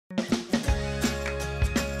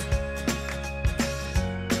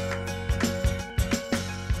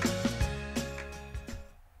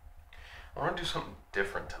do something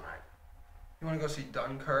different tonight. You want to go see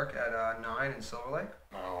Dunkirk at 9 in Silver Lake?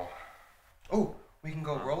 No. Oh, we can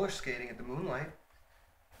go roller skating at the Moonlight.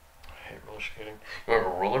 I hate roller skating. You want to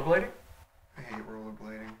go rollerblading? I hate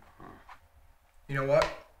rollerblading. You know what?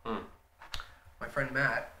 My friend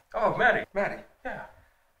Matt. Oh, Matty. Yeah.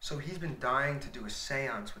 So he's been dying to do a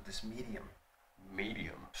seance with this medium.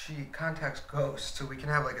 Medium? She contacts ghosts, so we can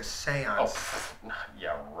have like a seance. Oh,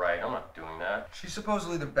 yeah, right. I'm not doing that. She's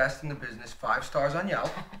supposedly the best in the business, 5 stars on Yelp.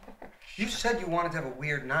 You said you wanted to have a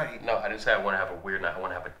weird night. No, I didn't say I want to have a weird night. I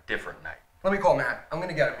want to have a different night. Let me call Matt. I'm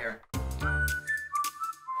gonna get him here.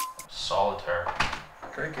 Solitaire.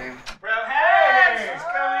 Great game. Bro, hey! What's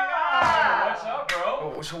going on? What's up,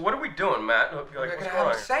 bro? Oh, so what are we doing, Matt? Like, We're what's gonna going have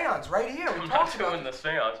on? a seance right here. I'm not doing the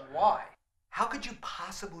seance. Why? How could you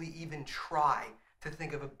possibly even try to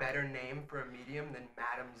think of a better name for a medium than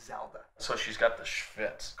Madame Zelda? So she's got the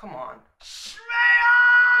schvitz. Come on. Seance!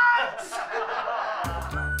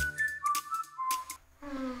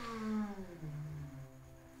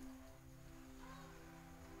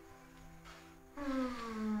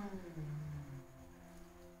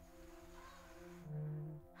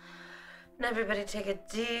 And everybody take a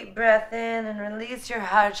deep breath in and release your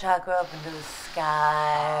heart chakra up into the sky.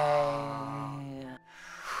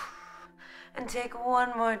 And take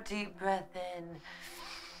one more deep breath in.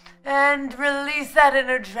 And release that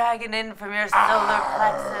inner dragon in from your solar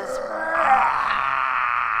plexus.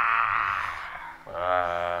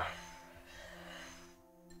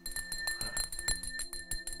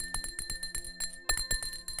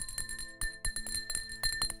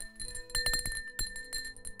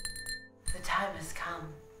 The time has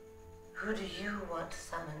come. Who do you want to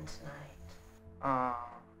summon tonight?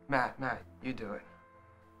 Matt, you do it.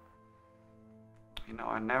 You know,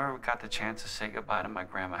 I never got the chance to say goodbye to my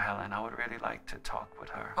grandma Helen. I would really like to talk with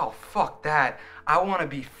her. Oh, fuck that. I want to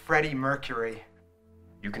be Freddie Mercury.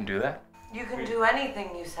 You can do that? You can do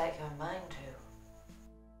anything you set your mind to.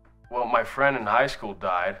 Well, my friend in high school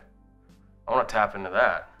died. I want to tap into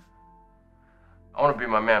that. I want to be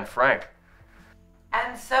my man Frank.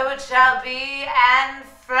 And so it shall be, and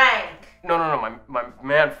Frank. No, my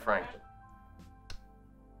man Frank.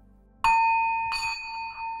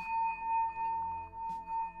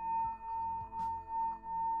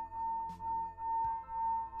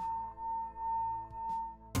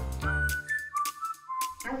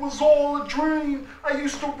 It was all a dream. I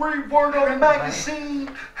used to read Word Up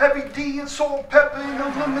magazine. Heavy D and salt pepper in a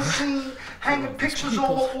limousine. Hanging pictures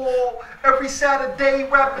on the wall. Every Saturday,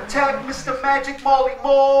 rap attack, Mr. Magic, Molly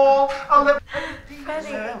Mall. I left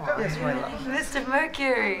Freddie, Mr.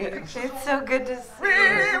 Mercury. It's so good to see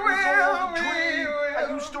you. I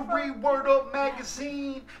used to read Word Up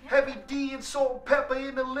magazine. Heavy D and salt pepper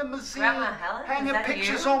in a limousine. Grandma Helen? Is Hanging that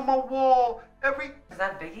pictures you? on my wall. Is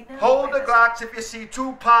that Biggie now? Hold the Glocks if you see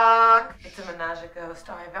Tupac. It's a menage a ghost.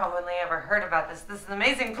 Oh, I've only ever heard about this. This is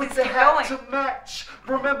amazing. Please Put the keep hat going. to match.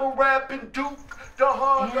 Remember rapping Duke? The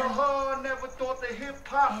hard. Never thought the hip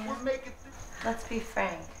hop would make it. Let's be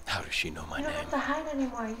frank. How does she know my You don't name? have to hide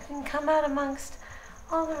anymore. You can come out amongst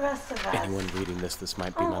all the rest of us. Anyone reading this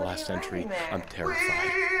might be my what are last you entry. writing there? I'm We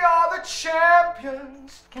terrified. are the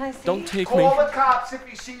champions. Can I see? Don't take me. Call the cops if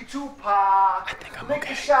you see Tupac. I think I'm Lick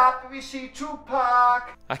okay. a shot if you see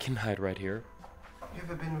Tupac. I can hide right here. You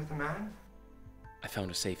ever been with a man? I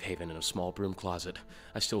found a safe haven in a small broom closet.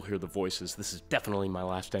 I still hear the voices. This is definitely my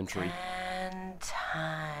last entry. And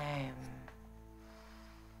time.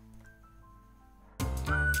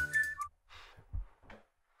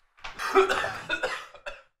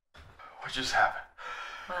 What just happened?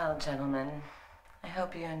 Well, gentlemen, I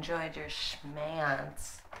hope you enjoyed your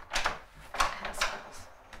schmance. Assholes.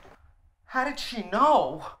 How did she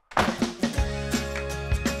know?